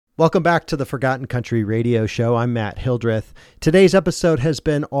Welcome back to the Forgotten Country Radio Show. I'm Matt Hildreth. Today's episode has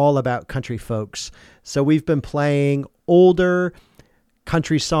been all about country folks. So we've been playing older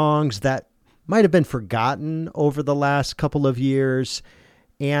country songs that might have been forgotten over the last couple of years,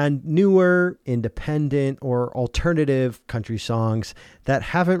 and newer, independent, or alternative country songs that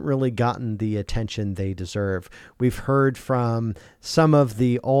haven't really gotten the attention they deserve. We've heard from some of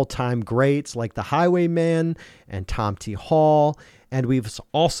the all-time greats like the Highwaymen and Tom T. Hall, and we've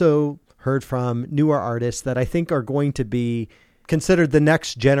also heard from newer artists that I think are going to be considered the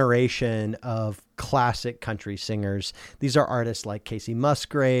next generation of classic country singers. These are artists like Casey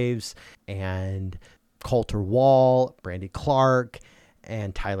Musgraves and Colter Wall, Brandy Clark,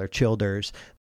 and Tyler Childers.